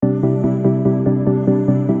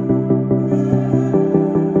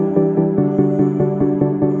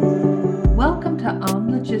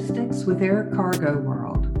Lives with Air Cargo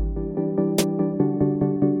World.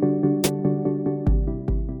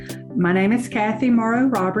 My name is Kathy Morrow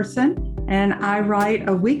Robertson, and I write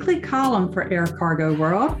a weekly column for Air Cargo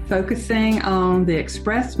World focusing on the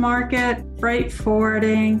express market, freight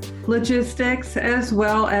forwarding, logistics, as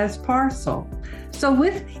well as parcel. So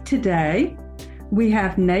with me today, we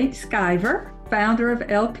have Nate Skyver, founder of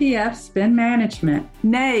LPF Spend Management.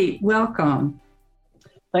 Nate, welcome.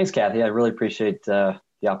 Thanks, Kathy. I really appreciate the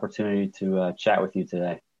opportunity to chat with you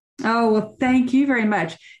today. Oh, well, thank you very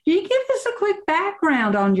much. Can you give us a quick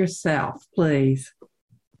background on yourself, please?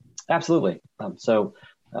 Absolutely.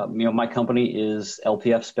 My company is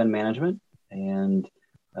LPF Spend Management, and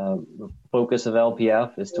the focus of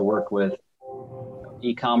LPF is to work with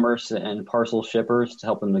e-commerce and parcel shippers to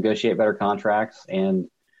help them negotiate better contracts and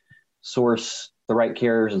source the right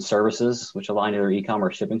carriers and services which align to their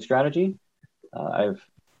e-commerce shipping strategy. I've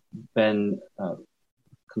been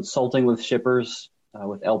consulting with shippers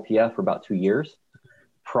with LPF for about 2 years.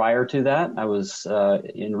 Prior to that, I was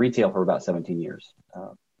in retail for about 17 years,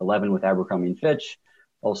 11 with Abercrombie & Fitch,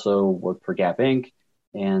 also worked for Gap Inc.,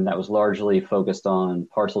 and that was largely focused on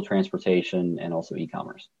parcel transportation and also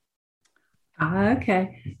e-commerce.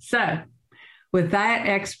 Okay. So with that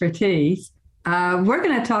expertise, we're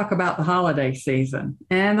going to talk about the holiday season.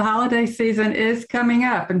 And the holiday season is coming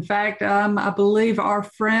up. In fact, I believe our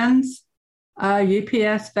friends,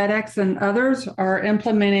 UPS, FedEx, and others are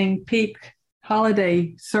implementing peak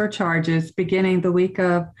holiday surcharges beginning the week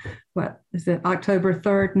of, October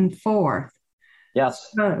 3rd and 4th.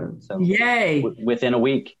 Yes. So yay. Within a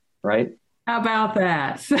week, right? How about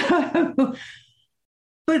that?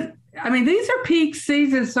 But these are peak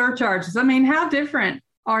season surcharges. How different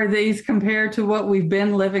are these compared to what we've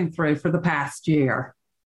been living through for the past year?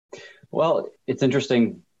 Well, it's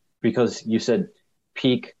interesting because you said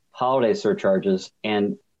peak holiday surcharges,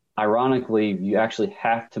 and ironically, you actually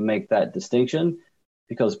have to make that distinction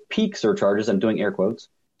because peak surcharges, I'm doing air quotes,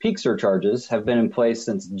 peak surcharges have been in place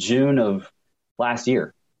since June of last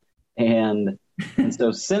year. And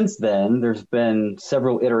so since then, there's been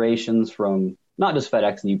several iterations from not just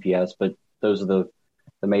FedEx and UPS, but those are the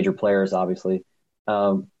major players, obviously,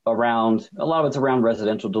 around, a lot of it's around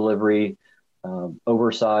residential delivery,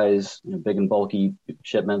 oversized, big and bulky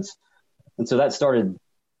shipments. And so that started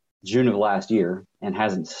June of last year and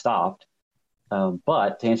hasn't stopped.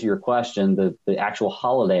 But to answer your question, the actual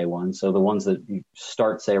holiday ones, so the ones that you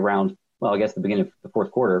start, say, around, the beginning of the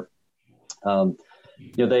fourth quarter,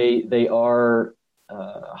 they are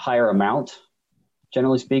higher amount,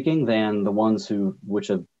 generally speaking, than the ones which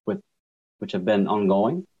have been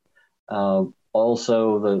ongoing.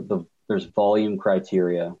 Also, there's volume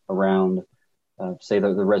criteria around, say,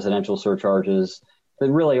 the residential surcharges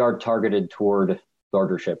that really are targeted toward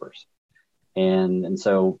larger shippers. And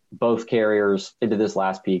so both carriers, they did this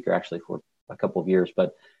last peak, or actually for a couple of years,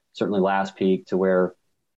 but certainly last peak, to where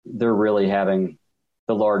they're really having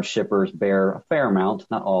the large shippers bear a fair amount,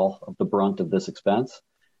 not all, of the brunt of this expense.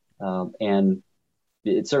 And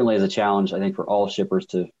it certainly is a challenge, I think, for all shippers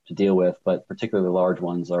to deal with, but particularly the large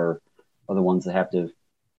ones are the ones that have to,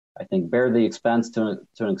 I think, bear the expense to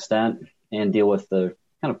an extent and deal with the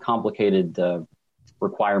kind of complicated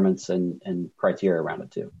requirements and criteria around it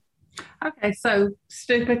too. Okay, so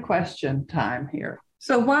stupid question time here.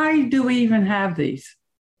 So why do we even have these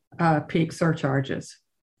peak surcharges?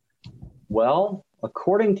 Well,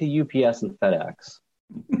 according to UPS and FedEx,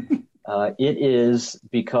 it is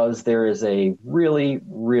because there is a really,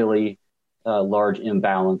 really large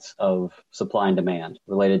imbalance of supply and demand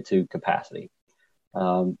related to capacity.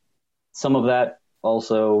 Some of that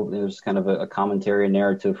also, there's kind of a commentary and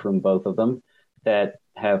narrative from both of them that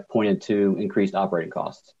have pointed to increased operating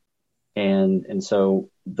costs. And so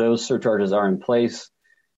those surcharges are in place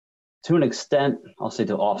to an extent, I'll say,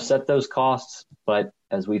 to offset those costs. But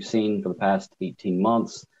as we've seen for the past 18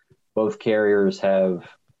 months, both carriers have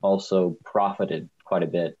also profited quite a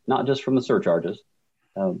bit, not just from the surcharges,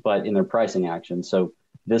 but in their pricing action. So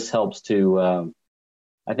this helps to,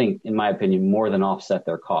 I think, in my opinion, more than offset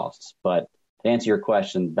their costs. But to answer your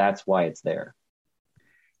question, that's why it's there.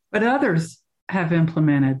 But others have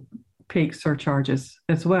implemented peak surcharges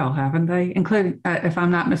as well, haven't they? Including, if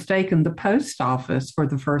I'm not mistaken, the post office for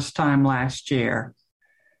the first time last year.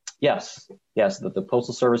 Yes. The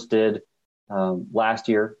Postal Service did last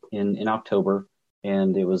year in October,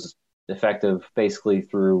 and it was effective basically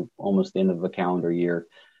through almost the end of the calendar year.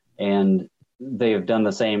 And they have done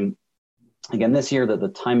the same again this year. That the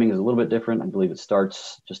timing is a little bit different. I believe it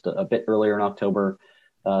starts just a bit earlier in October,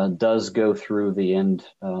 does go through the end,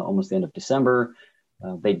 almost the end of December.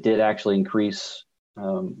 They did actually increase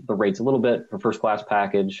the rates a little bit for first class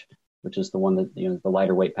package, which is the one that, the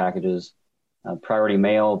lighter weight packages. Priority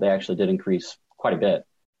mail, they actually did increase quite a bit,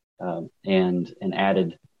 and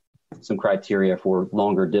added some criteria for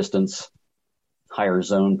longer distance, higher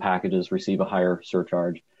zone packages receive a higher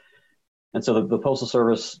surcharge. And so the Postal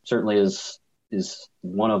Service certainly is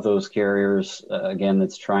one of those carriers, again,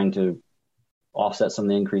 that's trying to offset some of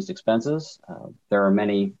the increased expenses. There are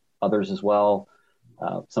many others as well.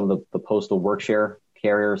 Some of the postal workshare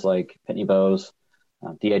carriers like Pitney Bowes,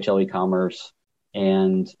 DHL e-commerce,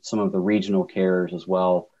 and some of the regional carriers as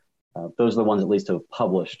well. Those are the ones at least who have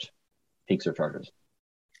published peak surcharges.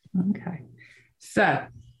 Okay. So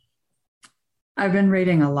I've been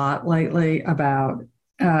reading a lot lately about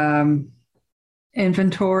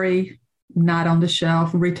inventory not on the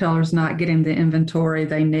shelf, retailers not getting the inventory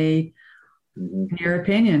they need. Mm-hmm. In your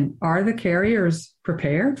opinion, are the carriers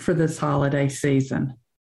prepared for this holiday season?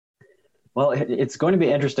 Well, it's going to be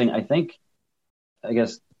interesting. I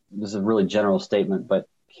guess this is a really general statement, but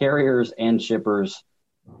carriers and shippers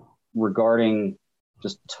regarding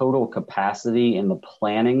just total capacity and the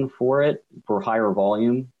planning for it for higher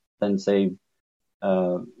volume than, say,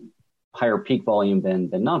 higher peak volume than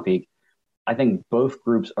non-peak, I think both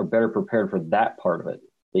groups are better prepared for that part of it.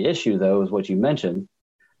 The issue, though, is what you mentioned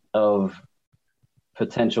of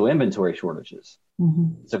potential inventory shortages.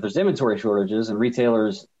 Mm-hmm. So if there's inventory shortages and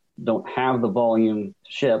retailers don't have the volume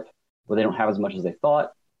to ship, or they don't have as much as they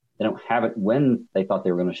thought, they don't have it when they thought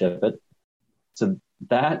they were going to ship it. So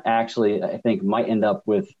that actually, I think, might end up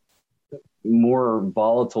with more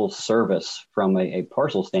volatile service from a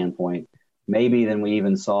parcel standpoint, maybe than we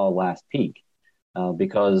even saw last peak.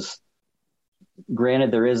 Because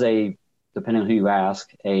granted, there is depending on who you ask,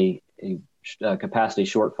 a capacity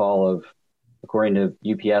shortfall of, according to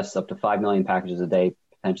UPS, up to 5 million packages a day,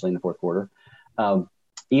 potentially in the fourth quarter.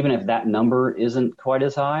 Even if that number isn't quite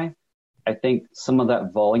as high, I think some of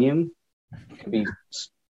that volume can be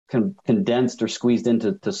condensed or squeezed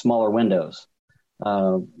into smaller windows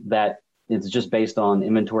that it's just based on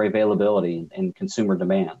inventory availability and consumer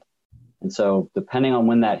demand. And so depending on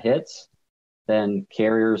when that hits, then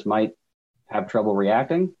carriers might have trouble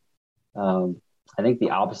reacting. I think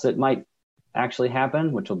the opposite might actually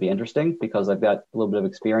happen, which will be interesting because I've got a little bit of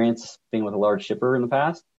experience being with a large shipper in the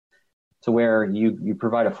past, to where you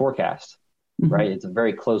provide a forecast, mm-hmm. right? It's a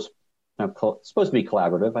very close, supposed to be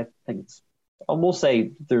collaborative. I think we'll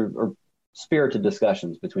say there are spirited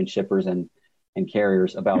discussions between shippers and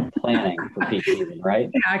carriers about planning for peak season, right?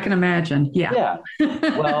 Yeah, I can imagine. Yeah.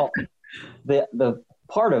 Yeah. Well, the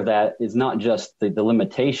part of that is not just the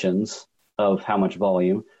limitations of how much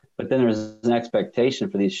volume, but then there's an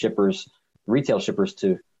expectation for these shippers, retail shippers,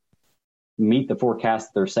 to meet the forecast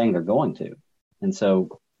they're saying they're going to. And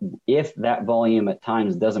so if that volume at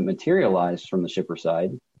times doesn't materialize from the shipper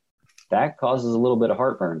side, that causes a little bit of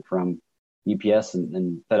heartburn from UPS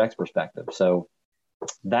and FedEx perspective. So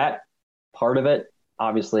that part of it,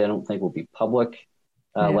 obviously, I don't think will be public,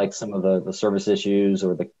 like some of the service issues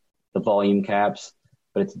or the volume caps,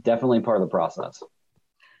 but it's definitely part of the process.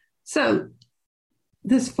 So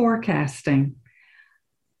this forecasting,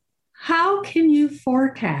 how can you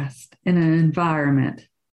forecast in an environment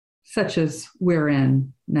such as we're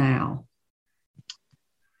in now?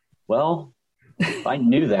 Well, if I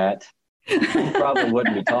knew that, I probably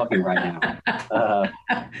wouldn't be talking right now.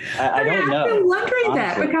 I don't know. I've been wondering honestly.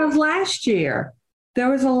 That because last year there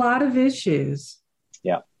was a lot of issues.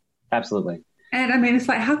 Yeah, absolutely. And I mean, it's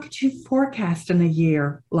like, how could you forecast in a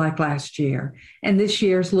year like last year? And this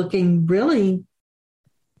year's looking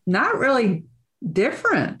not really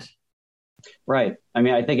different. Right. I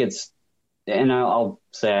mean, I think and I'll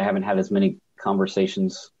say I haven't had as many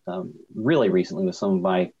conversations really recently with some of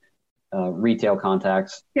my retail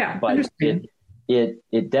contacts. Yeah, but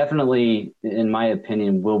it definitely, in my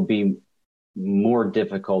opinion, will be more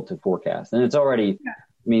difficult to forecast. And it's already, I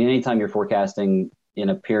mean, anytime you're forecasting in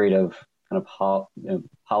a period of kind of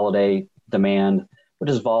holiday demand, which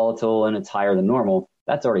is volatile and it's higher than normal,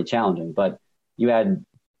 that's already challenging. But you add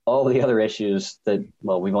all the other issues that,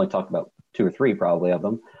 well, we've only talked about 2 or 3 probably of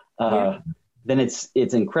them, then it's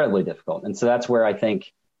incredibly difficult. And so that's where I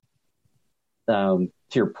think, to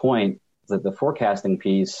your point, that the forecasting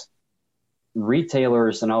piece,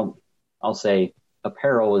 retailers, and I'll say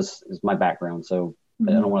apparel is my background. So mm-hmm.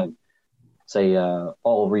 I don't want to say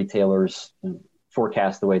all retailers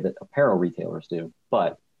forecast the way that apparel retailers do,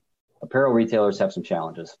 but apparel retailers have some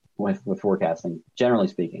challenges with forecasting, generally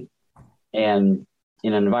speaking. And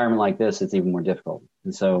in an environment like this, it's even more difficult.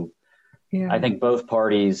 And so I think both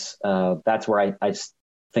parties, that's where I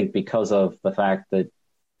think, because of the fact that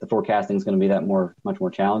the forecasting is going to be much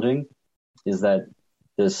more challenging, is that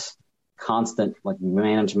this constant like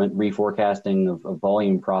management reforecasting of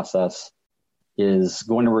volume process is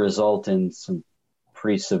going to result in some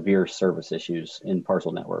pretty severe service issues in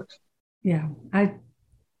parcel networks. Yeah, I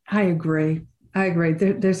agree. I agree.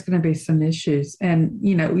 There's going to be some issues. And,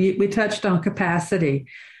 we touched on capacity.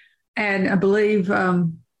 And I believe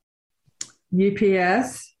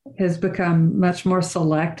UPS has become much more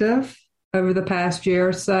selective over the past year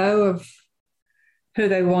or so of who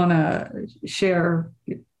they want to share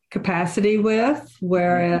capacity with.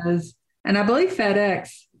 Whereas, and I believe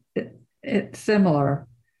FedEx, it's similar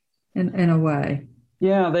in a way.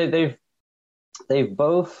 Yeah, they've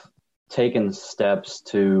both taken steps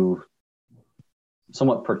to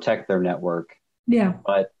somewhat protect their network. Yeah.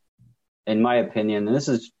 But in my opinion, and this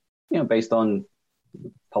is, based on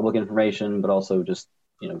public information, but also just,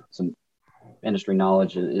 some industry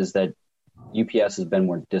knowledge, is that UPS has been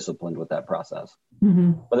more disciplined with that process.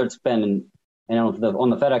 Mm-hmm. Whether it's been, on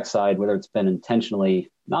the FedEx side, whether it's been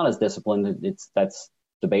intentionally not as disciplined, that's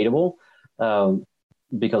debatable,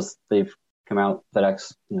 because they've come out,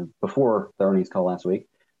 FedEx, before the earnings call last week,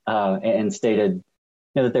 and stated,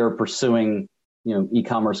 that they were pursuing,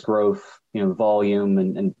 e-commerce growth, volume,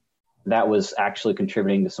 and that was actually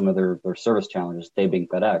contributing to some of their service challenges, they being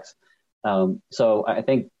FedEx. So I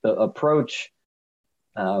think the approach,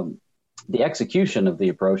 the execution of the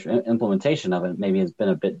approach, implementation of it maybe has been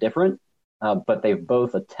a bit different, but they've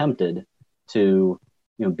both attempted to,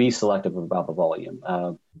 be selective about the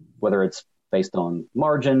volume, whether it's based on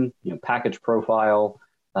margin, package profile.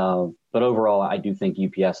 But overall, I do think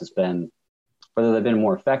UPS has been, whether they've been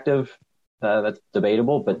more effective, that's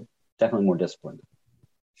debatable, but definitely more disciplined.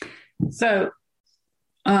 So,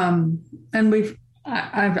 and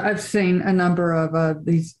I've seen a number of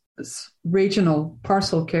these regional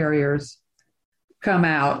parcel carriers come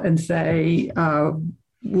out and say,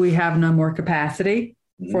 we have no more capacity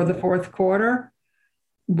for the fourth quarter,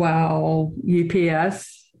 while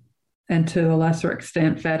UPS and to a lesser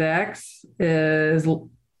extent FedEx is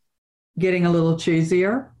getting a little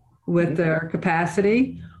choosier with their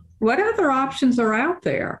capacity. What other options are out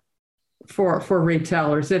there for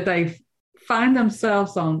retailers if they find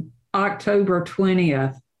themselves on October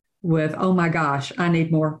 20th with, oh my gosh, I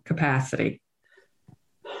need more capacity?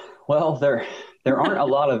 Well, there aren't a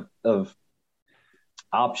lot of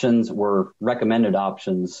options or recommended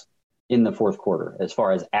options in the fourth quarter as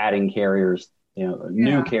far as adding carriers,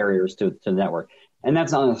 new carriers to the network. And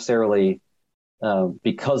that's not necessarily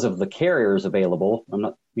because of the carriers available. I'm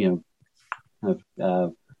not,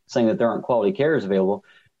 saying that there aren't quality carriers available.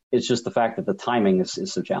 It's just the fact that the timing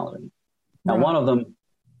is so challenging. Now, one of them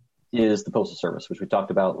is the Postal Service, which we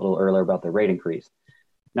talked about a little earlier about the rate increase.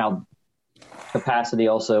 Now, capacity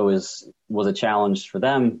also was a challenge for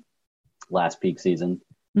them last peak season.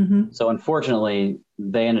 Mm-hmm. So unfortunately,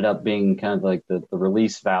 they ended up being kind of like the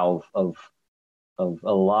release valve of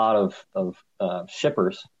a lot of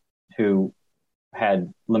shippers who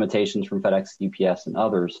had limitations from FedEx, UPS, and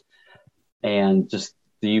others. And just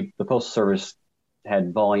the Postal Service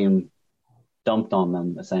had volume dumped on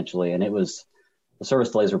them essentially, and the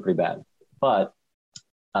service delays were pretty bad. But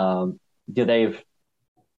they've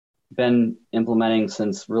been implementing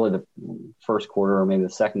since really the first quarter or maybe the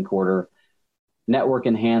second quarter network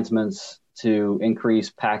enhancements to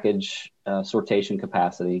increase package sortation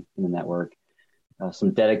capacity in the network,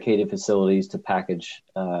 some dedicated facilities to package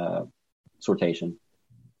sortation.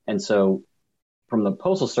 And so from the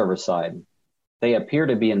Postal Service side, they appear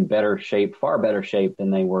to be in better shape, far better shape than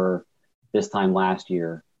they were this time last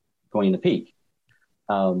year going into peak.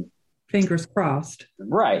 Fingers crossed.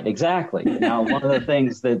 Right, exactly. Now, one of the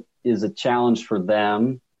things that is a challenge for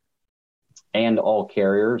them and all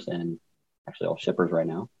carriers and actually all shippers right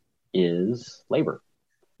now is labor.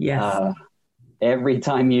 Yes. Every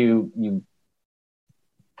time you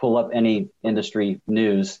pull up any industry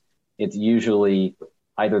news, it's usually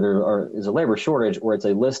either there is a labor shortage or it's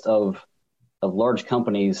a list of large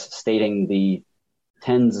companies stating the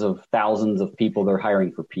tens of thousands of people they're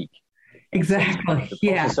hiring for peak. Exactly. So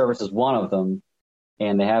the Postal Service is one of them,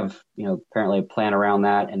 and they have, apparently a plan around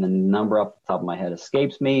that. And the number off the top of my head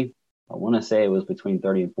escapes me. I want to say it was between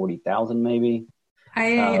 30 and 40,000, maybe.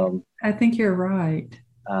 I think you're right.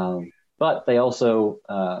 But they also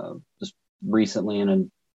just recently in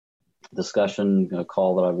a discussion, a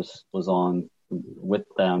call that I was on with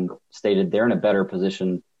them, stated they're in a better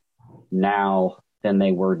position now than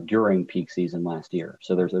they were during peak season last year.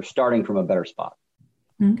 So they're starting from a better spot.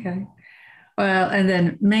 Okay. Well, and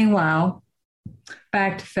then meanwhile,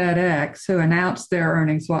 back to FedEx, who announced their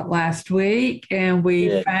earnings, last week? And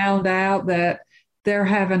we found out that they're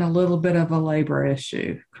having a little bit of a labor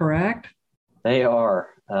issue, correct? They are.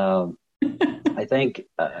 I think,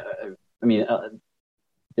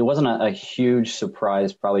 it wasn't a huge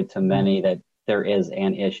surprise probably to many that there is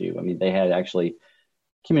an issue. I mean, they had actually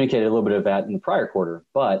communicated a little bit of that in the prior quarter,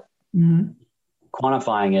 but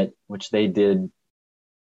quantifying it, which they did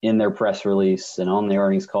in their press release and on the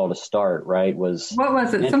earnings call to start, right, was what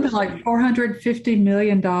was it? Something like $450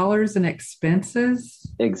 million in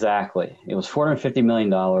expenses? Exactly. It was $450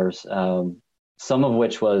 million, some of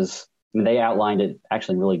which was, they outlined it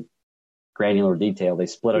actually in really granular detail. They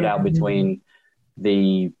split it out between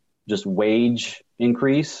the just wage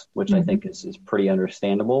increase, which I think is pretty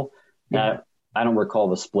understandable. Now, I don't recall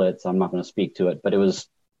the split, so I'm not going to speak to it, but it was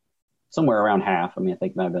somewhere around half. I think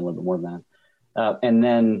it might have been a little bit more than that. And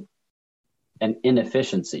then an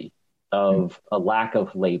inefficiency of a lack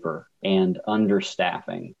of labor and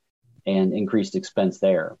understaffing and increased expense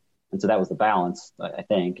there. And so that was the balance, I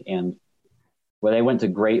think. And where they went to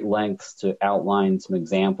great lengths to outline some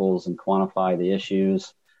examples and quantify the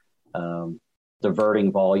issues,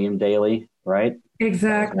 diverting volume daily, right?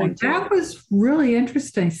 Exactly. That was really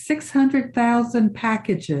interesting. 600,000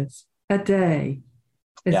 packages a day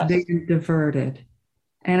is being diverted.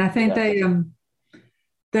 And I think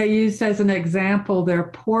they used as an example their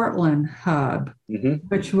Portland hub,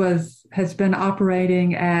 which has been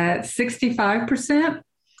operating at 65%.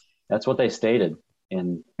 That's what they stated.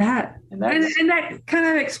 And that kind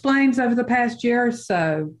of explains over the past year or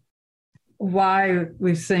so why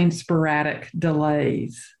we've seen sporadic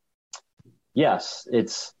delays. Yes,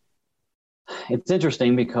 it's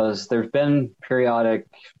interesting because there's been periodic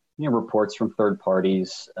reports from third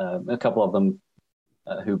parties, a couple of them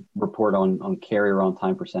who report on carrier on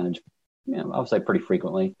time percentage, I would say pretty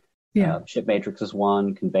frequently. ShipMatrix is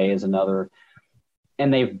one, Convey is another,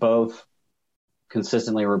 and they've both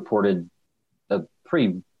consistently reported a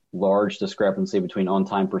pretty large discrepancy between on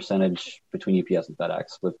time percentage between UPS and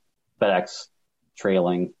FedEx, with FedEx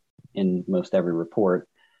trailing in most every report.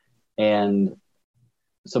 And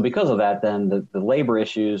so because of that, then the labor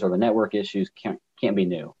issues or the network issues can't be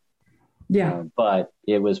new. But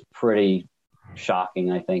it was pretty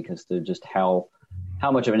shocking, I think, as to just how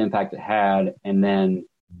much of an impact it had. And then,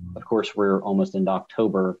 of course, we're almost into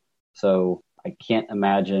October, so I can't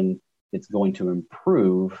imagine it's going to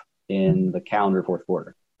improve in the calendar fourth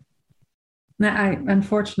quarter. Now,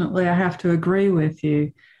 unfortunately, I have to agree with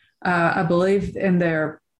you. I believe in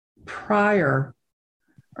their prior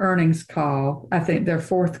earnings call, I think their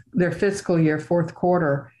fiscal year fourth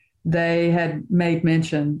quarter, they had made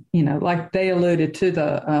mention, like they alluded to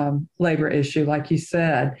the labor issue, like you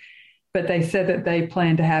said, but they said that they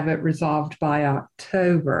plan to have it resolved by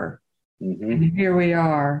October. And here we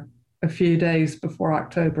are a few days before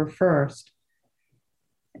October 1st.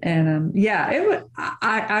 And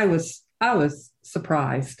I was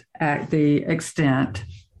surprised at the extent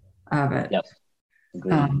of it. Yes.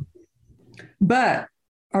 But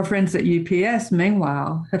our friends at UPS,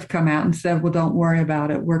 meanwhile, have come out and said, "Well, don't worry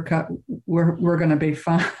about it. We're going to be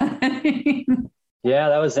fine." Yeah,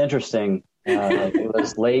 that was interesting. It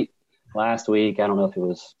was late last week. I don't know if it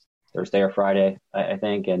was Thursday or Friday, I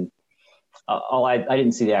think. And I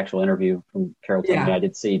didn't see the actual interview from Carol Tomé. I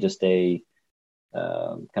did see just a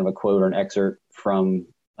kind of a quote or an excerpt from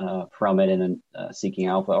it in a Seeking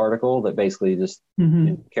Alpha article that basically just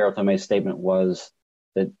Carol Tomé's statement was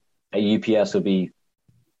that a UPS would be,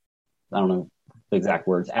 I don't know the exact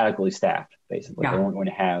words, adequately staffed, basically. They weren't going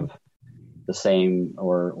to have the same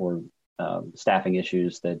or staffing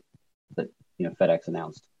issues that FedEx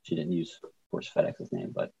announced. She didn't use, of course, FedEx's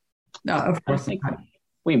name, but no, of course I think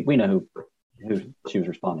we know who she was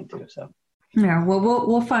responding to. So yeah, well,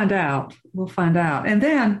 we'll find out. We'll find out, and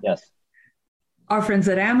then our friends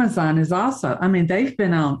at Amazon is also. I mean, they've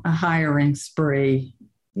been on a hiring spree.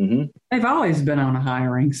 They've always been on a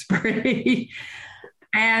hiring spree.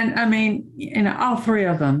 And I mean, all three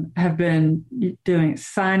of them have been doing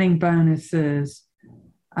signing bonuses.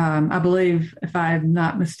 I believe, if I'm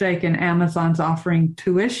not mistaken, Amazon's offering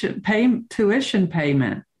tuition payment for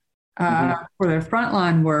their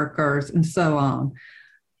frontline workers and so on.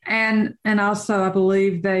 And also, I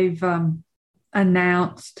believe they've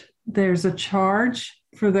announced there's a charge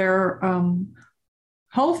for their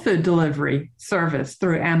whole food delivery service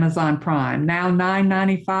through Amazon Prime, now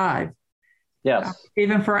 $9.95. Yes.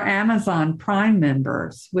 Even for Amazon Prime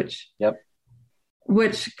members, which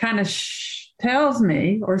kind of tells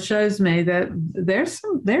me or shows me that there's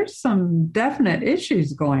some definite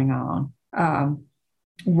issues going on,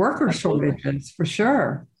 worker shortages for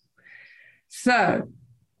sure. So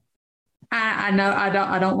I know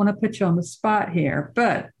I don't want to put you on the spot here,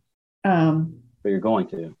 but you're going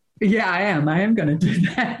to. Yeah, I am. I am going to do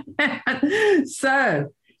that.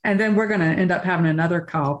 So And then we're going to end up having another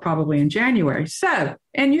call probably in January. So,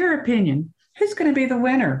 in your opinion, who's going to be the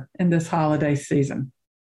winner in this holiday season?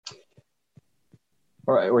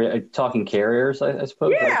 All right, we're talking carriers, I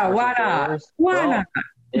suppose. Yeah, why not? Why not?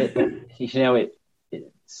 It's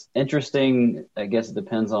interesting. I guess it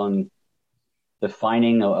depends on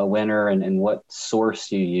defining a winner and what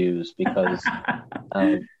source you use, because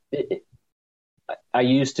I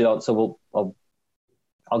used to. So I'll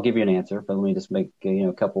give you an answer, but let me just make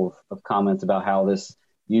a couple of comments about how this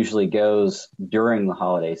usually goes during the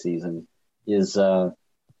holiday season. There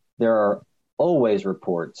are always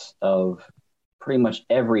reports of pretty much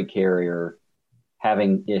every carrier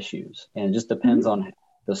having issues, and it just depends on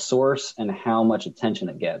the source and how much attention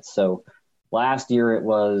it gets. So last year it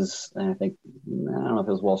was, and I don't know if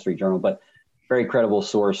it was Wall Street Journal, but very credible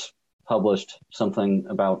source published something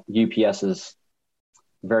about UPS's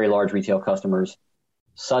very large retail customers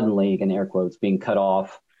suddenly, in air quotes, being cut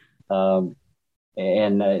off. And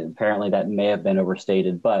apparently that may have been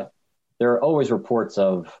overstated, but there are always reports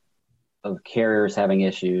of carriers having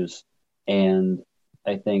issues. And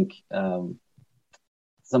I think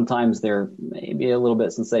sometimes they're maybe a little bit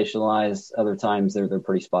sensationalized. Other times they're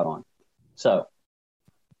pretty spot on. So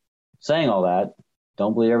saying all that,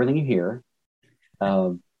 don't believe everything you hear.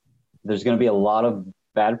 There's going to be a lot of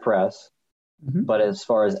bad press, but as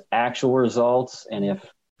far as actual results, and if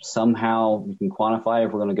somehow you can quantify,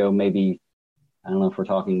 if we're going to go maybe, I don't know if we're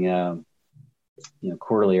talking,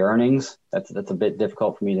 quarterly earnings, that's a bit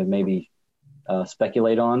difficult for me to maybe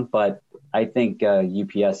speculate on, but I think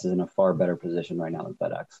UPS is in a far better position right now than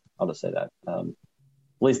FedEx. I'll just say that. At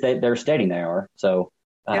least they're stating they are. So,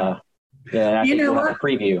 I think we'll have a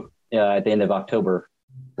preview at the end of October.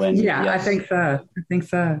 I think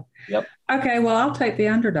so. Yep. Okay, well, I'll take the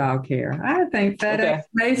underdog here. I think FedEx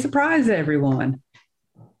may surprise everyone.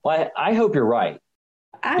 Well, I hope you're right.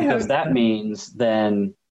 Because that means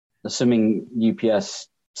then, assuming UPS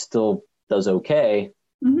still does okay,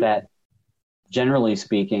 that generally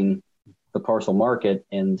speaking, the parcel market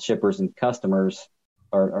and shippers and customers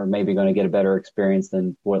are maybe going to get a better experience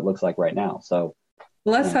than what it looks like right now. So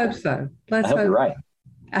let's hope so. I hope you're right.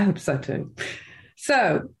 I hope so too.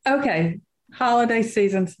 So, okay, holiday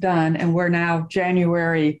season's done, and we're now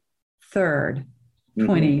January 3rd,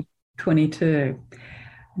 2022.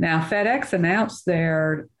 Now, FedEx announced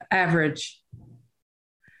their average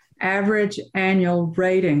annual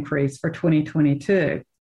rate increase for 2022.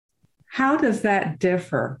 How does that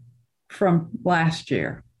differ from last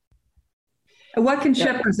year? What can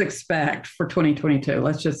shippers expect for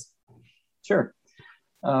 2022? Sure.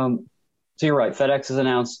 So you're right. FedEx has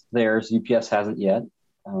announced theirs. UPS hasn't yet.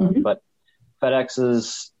 But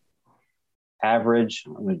FedEx's average,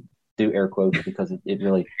 I'm going to do air quotes because it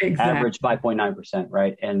really averaged 5.9%,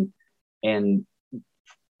 right? And for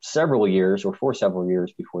several years before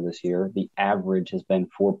this year, the average has been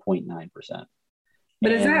 4.9%.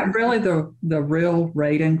 But is that really the real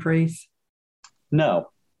rate increase? No,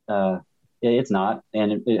 it's not.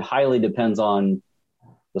 And it highly depends on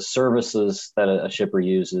the services that a shipper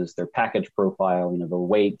uses, their package profile, the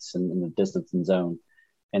weights and the distance and zone.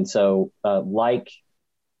 And so like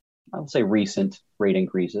I would say recent rate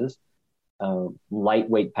increases,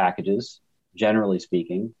 lightweight packages, generally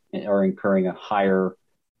speaking, are incurring a higher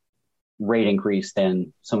rate increase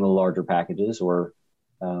than some of the larger packages, or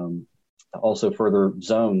also further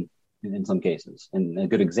zone in some cases. And a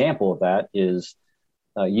good example of that is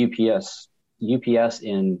UPS. UPS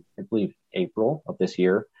in, I believe, April of this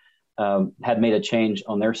year had made a change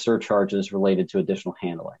on their surcharges related to additional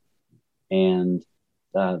handling. And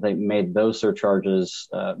they made those surcharges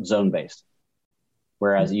zone-based,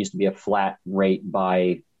 whereas it used to be a flat rate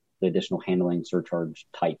by the additional handling surcharge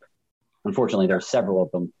type. Unfortunately, there are several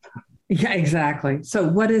of them. Yeah, exactly. So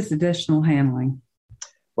what is additional handling?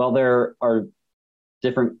 Well, there are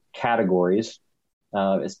different categories.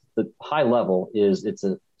 The high level it's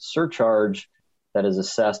a surcharge that is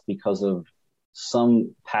assessed because of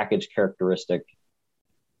some package characteristic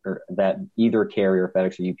or that either carrier,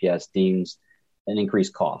 FedEx or UPS, deems an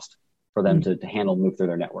increased cost for them to handle and move through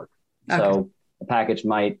their network. Okay. So a package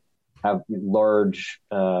might have larger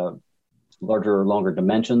or longer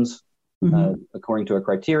dimensions according to a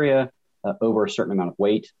criteria, over a certain amount of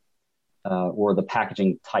weight, or the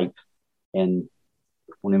packaging type. And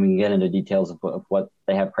when we can get into details of what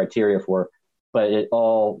they have criteria for, but it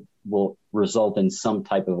all will result in some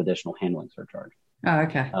type of additional handling surcharge. Oh,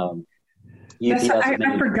 okay.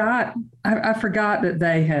 I forgot that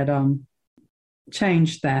they had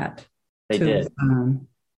changed that. They did.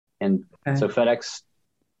 So FedEx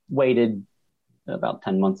waited about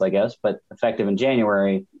 10 months, I guess, but effective in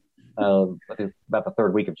January, I think about the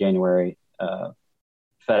third week of January,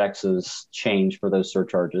 FedEx's change for those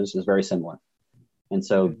surcharges is very similar. And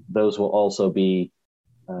so those will also be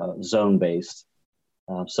zone-based.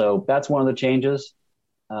 So that's one of the changes.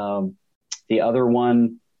 The other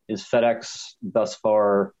one is FedEx thus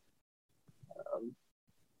far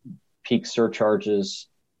peak surcharges.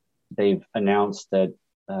 They've announced that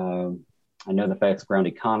I know the FedEx Ground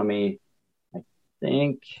Economy, I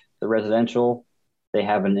think the residential, they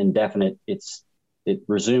have an indefinite, it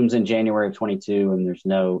resumes in January of 22 and there's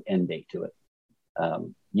no end date to it.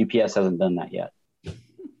 UPS hasn't done that yet,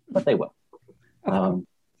 but they will.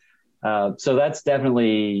 So that's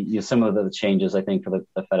definitely some of the changes, I think, for the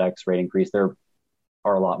FedEx rate increase. There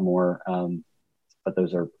are a lot more, but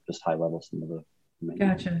those are just high level. Some of the main.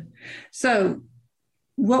 Gotcha. So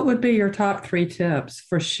what would be your top 3 tips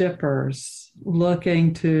for shippers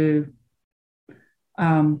looking to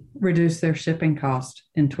reduce their shipping cost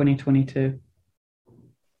in 2022?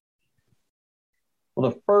 Well,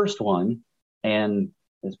 the first one, and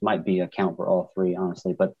this might be a count for all 3,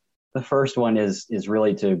 honestly, but the first one is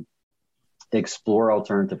really to explore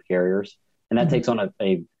alternative carriers, and that takes on a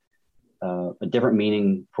different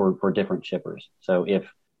meaning for different shippers. So if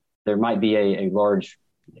there might be a large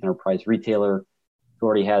enterprise retailer who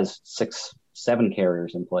already has 6, 7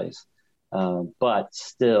 carriers in place, but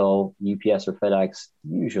still UPS or FedEx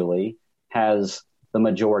usually has the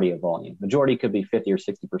majority of volume. Majority could be 50 or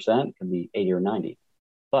 60%, it could be 80 or 90.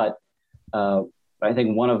 But I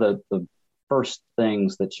think one of the first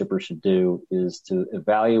things that shippers should do is to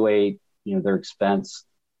evaluate, their expense,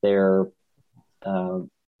 their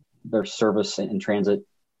service and transit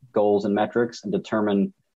goals and metrics, and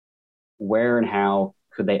determine where and how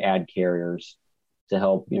could they add carriers to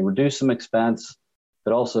help reduce some expense,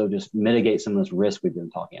 but also just mitigate some of this risk we've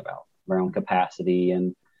been talking about around capacity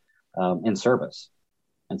and service.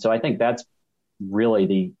 And so I think that's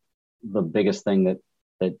really the biggest thing that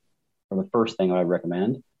or the first thing I'd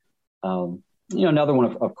recommend. Another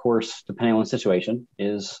one, of course, depending on the situation,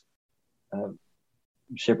 is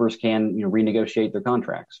shippers can renegotiate their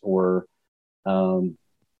contracts or have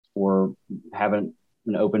an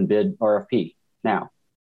open bid RFP. Now,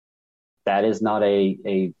 that is not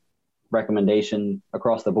a recommendation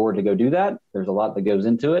across the board to go do that. There's a lot that goes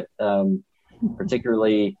into it.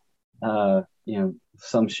 Particularly,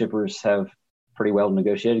 some shippers have pretty well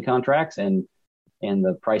negotiated contracts, and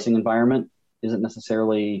the pricing environment isn't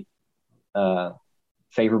necessarily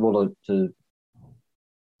favorable to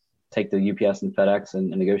take the UPS and FedEx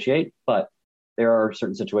and negotiate, but there are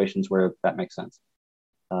certain situations where that makes sense.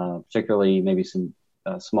 Particularly, maybe some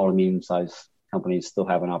small to medium-sized companies still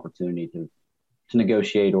have an opportunity to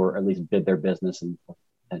negotiate or at least bid their business and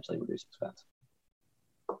potentially reduce expense.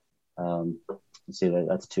 Let's see,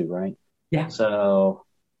 that's 2, right? Yeah. So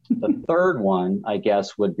the third one, I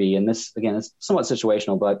guess, would be, and this, again, is somewhat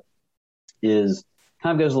situational, but is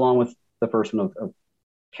kind of goes along with the first one of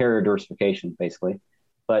carrier diversification, basically,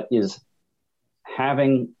 but is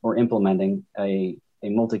having or implementing a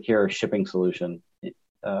multi-carrier shipping solution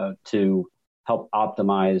to help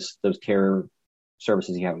optimize those carrier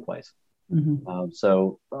services you have in place. Mm-hmm.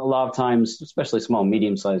 So a lot of times, especially small,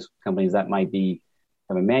 medium-sized companies, that might be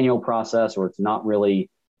kind of a manual process, or it's not really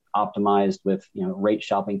optimized with rate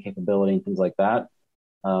shopping capability and things like that.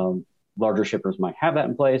 Larger shippers might have that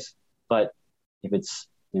in place, but if it's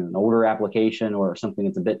an older application or something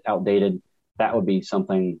that's a bit outdated, that would be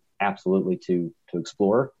something absolutely to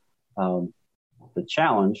explore. The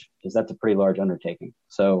challenge is that's a pretty large undertaking.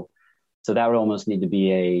 So that would almost need to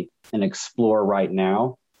be an explore right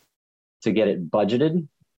now to get it budgeted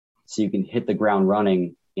so you can hit the ground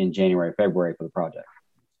running in January, February for the project.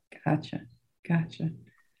 Gotcha.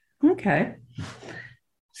 Okay.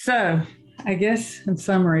 So I guess in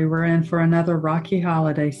summary, we're in for another rocky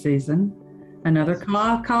holiday season, another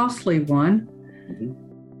costly one.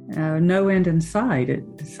 Mm-hmm. No end in sight,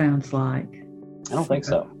 it sounds like. I don't think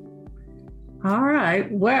so. All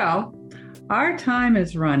right. Well, our time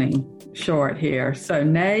is running short here. So,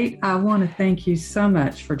 Nate, I want to thank you so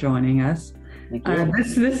much for joining us. Thank you.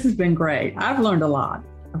 This has been great. I've learned a lot,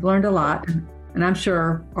 and I'm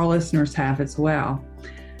sure our listeners have as well.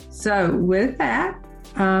 So with that,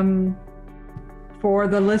 for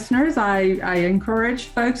the listeners, I encourage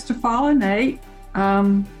folks to follow Nate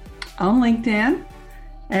on LinkedIn,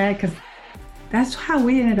 because that's how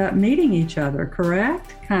we ended up meeting each other,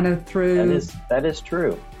 correct? Kind of through... That is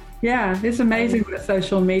true. Yeah, it's amazing what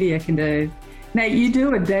social media can do. Nate, you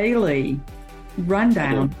do a daily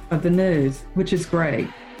rundown of the news, which is great.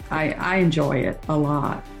 I enjoy it a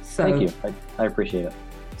lot. So, thank you. I appreciate it.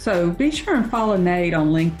 So be sure and follow Nate on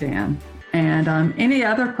LinkedIn. And any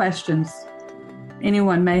other questions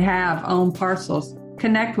anyone may have on parcels,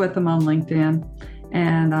 connect with them on LinkedIn,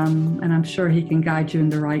 and I'm sure he can guide you in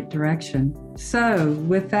the right direction. So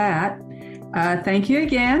with that, thank you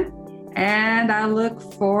again, and I look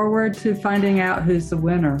forward to finding out who's the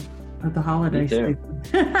winner of the holiday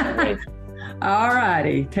season. All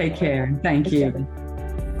righty, take care. Thank you.